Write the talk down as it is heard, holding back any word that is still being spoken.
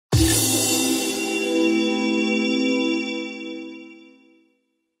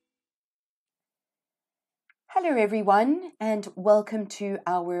Hello everyone and welcome to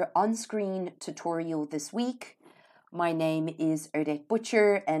our on-screen tutorial this week. My name is Odette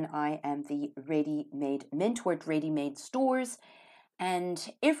Butcher and I am the Ready-Made Mentor at Ready-Made Stores,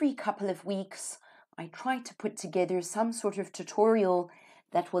 and every couple of weeks I try to put together some sort of tutorial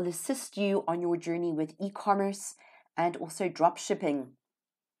that will assist you on your journey with e-commerce and also drop shipping,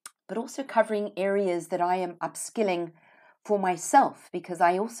 but also covering areas that I am upskilling for myself because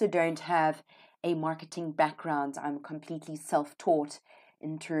I also don't have a marketing background. I'm completely self-taught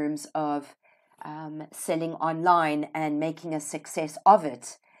in terms of selling online and making a success of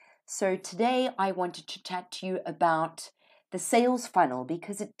it. So today I wanted to chat to you about the sales funnel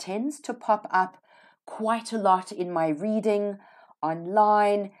because it tends to pop up quite a lot in my reading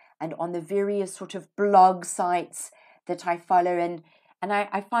online and on the various sort of blog sites that I follow, and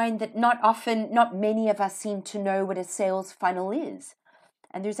I find that not many of us seem to know what a sales funnel is.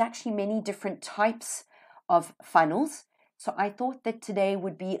 And there's actually many different types of funnels. So I thought that today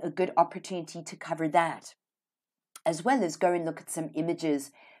would be a good opportunity to cover that, as well as go and look at some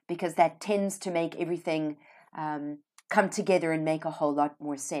images, because that tends to make everything come together and make a whole lot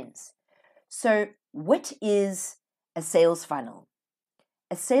more sense. So what is a sales funnel?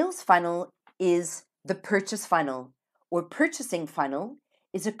 A sales funnel is the purchase funnel, or purchasing funnel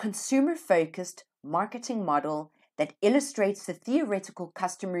is a consumer-focused marketing model that illustrates the theoretical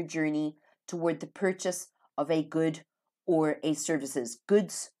customer journey toward the purchase of a good or a services,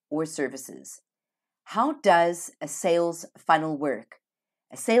 goods or services. How does a sales funnel work?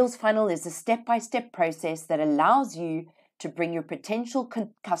 A sales funnel is a step-by-step process that allows you to bring your potential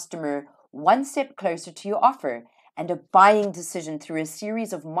customer one step closer to your offer and a buying decision through a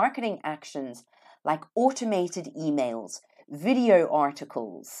series of marketing actions like automated emails, video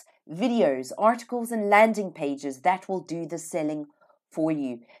articles, articles, and landing pages that will do the selling for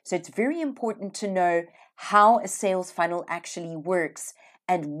you. So it's very important to know how a sales funnel actually works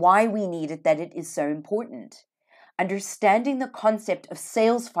and why we need it, that it is so important. Understanding the concept of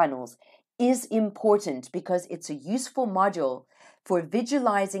sales funnels is important because it's a useful module for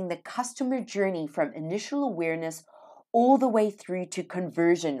visualizing the customer journey from initial awareness all the way through to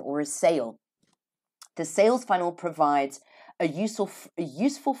conversion or a sale. The sales funnel provides a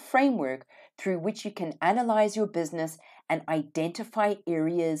useful framework through which you can analyze your business and identify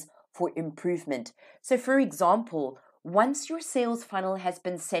areas for improvement. So for example, once your sales funnel has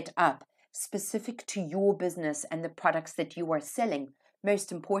been set up specific to your business and the products that you are selling,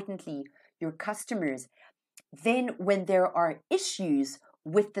 most importantly, your customers, then when there are issues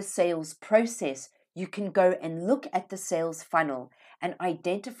with the sales process, you can go and look at the sales funnel and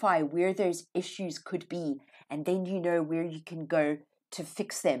identify where those issues could be. And then you know where you can go to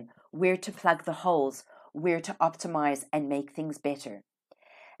fix them, where to plug the holes, where to optimize and make things better.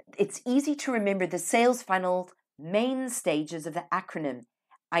 It's easy to remember the sales funnel main stages of the acronym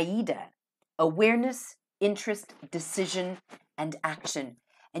AIDA: awareness, interest, decision, and action.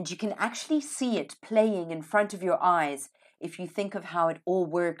 And you can actually see it playing in front of your eyes if you think of how it all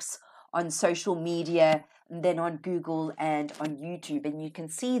works on social media, and then on Google and on YouTube. And you can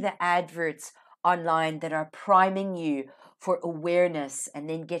see the adverts online that are priming you for awareness and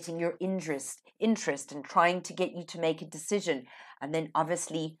then getting your interest and trying to get you to make a decision, and then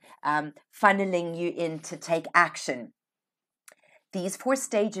obviously funneling you in to take action. These 4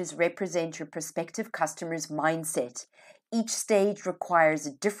 stages represent your prospective customer's mindset. Each stage requires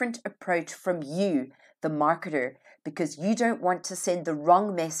a different approach from you, the marketer, because you don't want to send the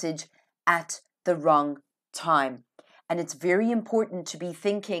wrong message at the wrong time. And it's very important to be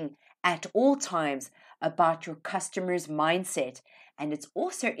thinking at all times about your customer's mindset. And it's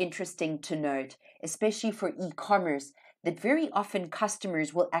also interesting to note, especially for e-commerce, that very often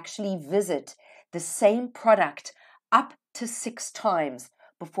customers will actually visit the same product up to 6 times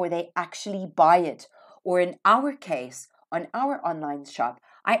before they actually buy it. Or in our case, on our online shop,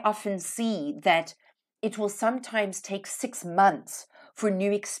 I often see that it will sometimes take 6 months for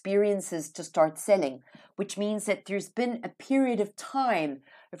new experiences to start selling, which means that there's been a period of time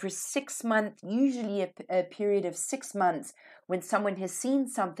for 6 months, usually a period of 6 months, when someone has seen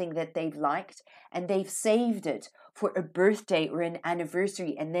something that they've liked and they've saved it for a birthday or an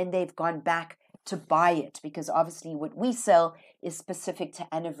anniversary, and then they've gone back to buy it, because obviously what we sell is specific to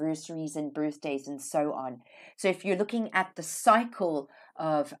anniversaries and birthdays and so on. So if you're looking at the cycle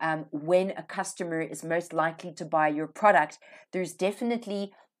of when a customer is most likely to buy your product, there's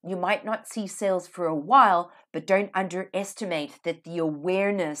definitely, you might not see sales for a while, but don't underestimate that the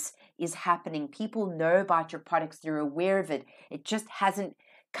awareness is happening. People know about your products, they're aware of it. It just hasn't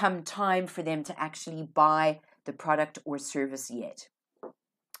come time for them to actually buy the product or service yet.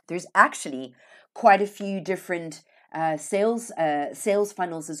 There's actually quite a few different sales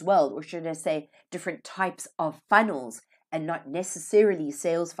funnels as well, or should I say different types of funnels and not necessarily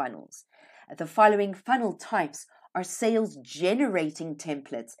sales funnels. The following funnel types are sales generating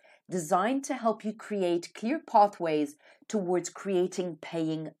templates designed to help you create clear pathways towards creating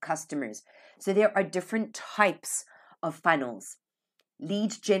paying customers. So there are different types of funnels: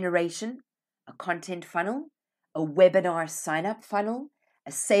 lead generation, a content funnel, a webinar sign up funnel,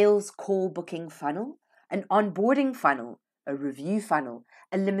 a sales call booking funnel, an onboarding funnel, a review funnel,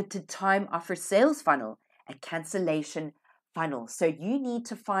 a limited time offer sales funnel, a cancellation funnel. So you need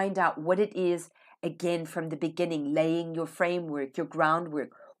to find out what it is, again, from the beginning, laying your framework, your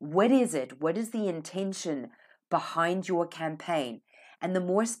groundwork. What is it? What is the intention behind your campaign? And the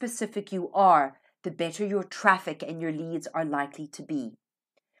more specific you are, the better your traffic and your leads are likely to be.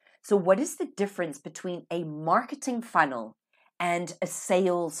 So what is the difference between a marketing funnel and a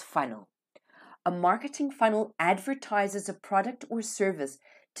sales funnel? A marketing funnel advertises a product or service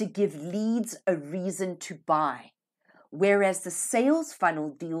to give leads a reason to buy, whereas the sales funnel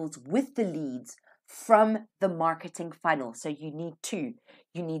deals with the leads from the marketing funnel. So you need two.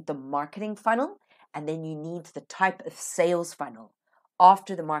 You need the marketing funnel, and then you need the type of sales funnel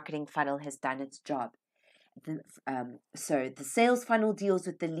after the marketing funnel has done its job. So the sales funnel deals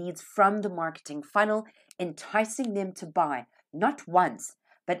with the leads from the marketing funnel, enticing them to buy, not once,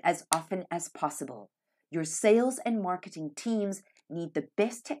 but as often as possible. Your sales and marketing teams need the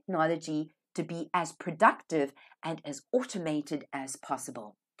best technology to be as productive and as automated as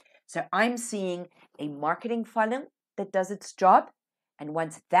possible. So I'm seeing a marketing funnel that does its job. And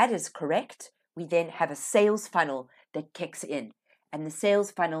once that is correct, we then have a sales funnel that kicks in. And the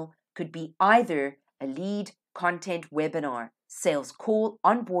sales funnel could be either a lead, content, webinar, sales call,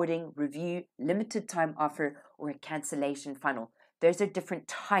 onboarding, review, limited time offer, or a cancellation funnel. Those are different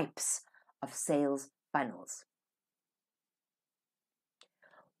types of sales funnels.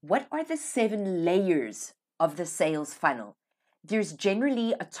 What are the 7 layers of the sales funnel? There's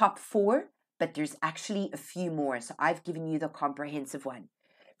generally a top 4, but there's actually a few more. So I've given you the comprehensive one.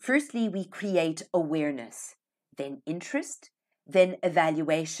 Firstly, we create awareness, then interest, then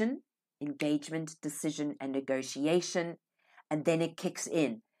evaluation, engagement, decision, and negotiation, and then it kicks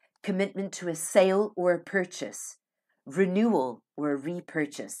in. Commitment to a sale or a purchase, renewal or a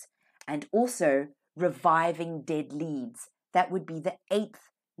repurchase, and also reviving dead leads. That would be the 8th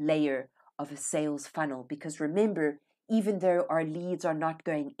layer of a sales funnel, because remember, even though our leads are not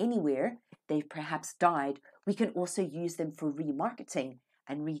going anywhere, they've perhaps died, we can also use them for remarketing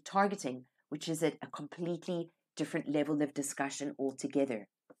and retargeting, which is at a completely different level of discussion altogether.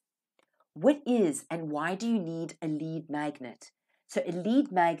 What is and why do you need a lead magnet? So a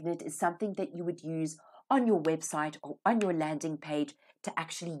lead magnet is something that you would use on your website or on your landing page to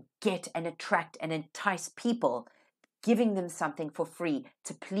actually get and attract and entice people, giving them something for free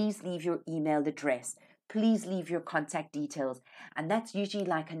to please leave your email address, please leave your contact details. And that's usually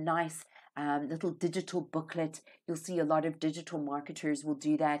like a nice little digital booklet. You'll see a lot of digital marketers will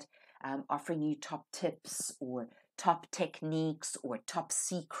do that, offering you top tips or top techniques or top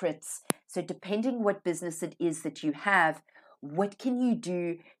secrets. So depending what business it is that you have, what can you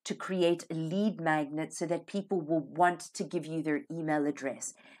do to create a lead magnet so that people will want to give you their email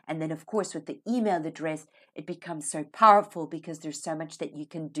address? And then, of course, with the email address, it becomes so powerful because there's so much that you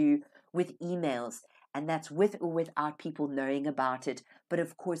can do with emails. And that's with or without people knowing about it, but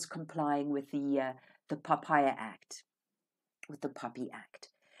of course complying with the Papaya Act, with the Poppy Act.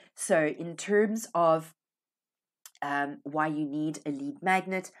 So in terms of why you need a lead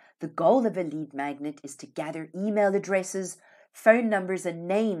magnet, the goal of a lead magnet is to gather email addresses, phone numbers, and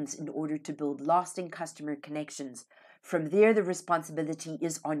names in order to build lasting customer connections. From there, the responsibility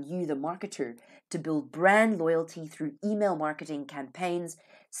is on you, the marketer, to build brand loyalty through email marketing campaigns,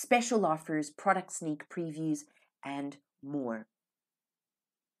 special offers, product sneak previews, and more.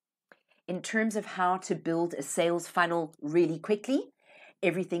 In terms of how to build a sales funnel really quickly,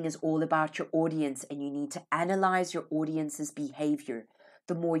 everything is all about your audience, and you need to analyze your audience's behavior.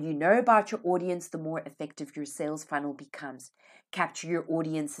 The more you know about your audience, the more effective your sales funnel becomes. Capture your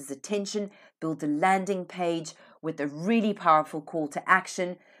audience's attention, build a landing page with a really powerful call to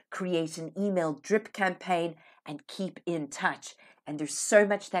action, create an email drip campaign, and keep in touch. And there's so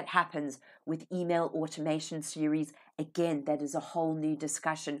much that happens with email automation series. Again, that is a whole new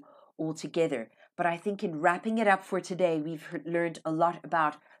discussion altogether. But I think in wrapping it up for today, we've learned a lot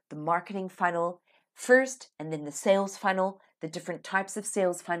about the marketing funnel first, and then the sales funnel, the different types of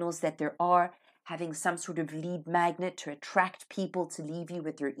sales funnels that there are, having some sort of lead magnet to attract people to leave you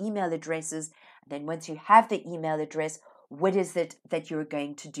with their email addresses. And then once you have the email address, what is it that you're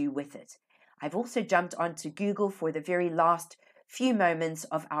going to do with it. I've also jumped onto Google for the very last few moments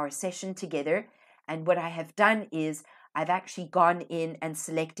of our session together. And what I have done is I've actually gone in and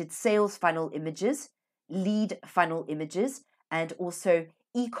selected sales funnel images, lead funnel images, and also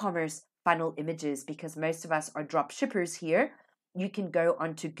e-commerce funnel images, because most of us are drop shippers here. You can go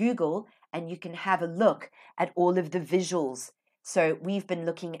onto Google and you can have a look at all of the visuals. So we've been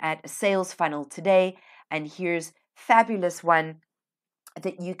looking at a sales funnel today, and here's fabulous one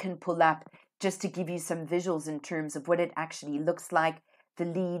that you can pull up just to give you some visuals in terms of what it actually looks like. The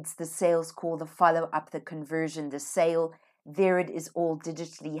leads, the sales call, the follow up, the conversion, the sale. There it is, all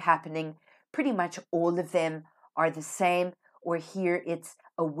digitally happening. Pretty much all of them are the same. Or here it's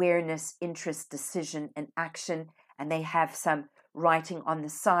awareness, interest, decision, and action. And they have some writing on the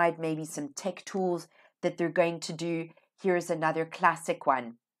side, maybe some tech tools that they're going to do. Here's another classic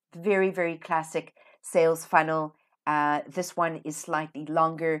one. Very, very classic sales funnel. This one is slightly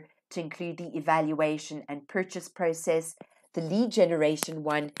longer to include the evaluation and purchase process. The lead generation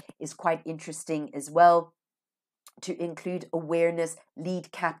one is quite interesting as well, to include awareness,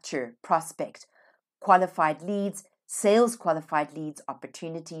 lead capture, prospect, qualified leads, sales qualified leads,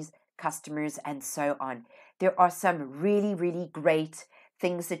 opportunities, customers, and so on. There are some really, really great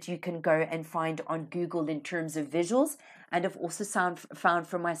things that you can go and find on Google in terms of visuals. And I've also found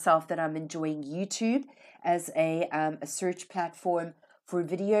for myself that I'm enjoying YouTube as a search platform for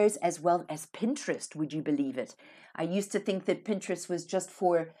videos, as well as Pinterest. Would you believe it? I used to think that Pinterest was just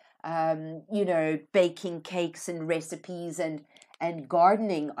for, baking cakes and recipes and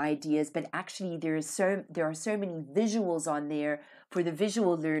gardening ideas, but actually there are so many visuals on there for the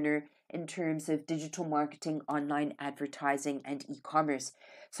visual learner in terms of digital marketing, online advertising, and e-commerce.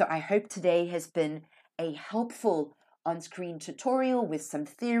 So I hope today has been a helpful on-screen tutorial with some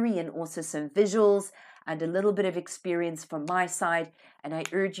theory and also some visuals and a little bit of experience from my side. And I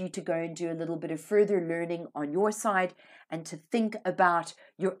urge you to go and do a little bit of further learning on your side and to think about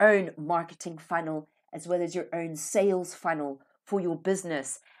your own marketing funnel as well as your own sales funnel for your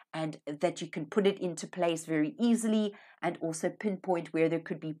business, and that you can put it into place very easily and also pinpoint where there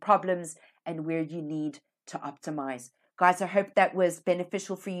could be problems and where you need to optimize. Guys, I hope that was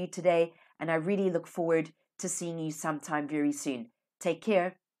beneficial for you today, and I really look forward to seeing you sometime very soon. Take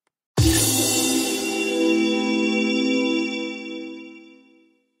care.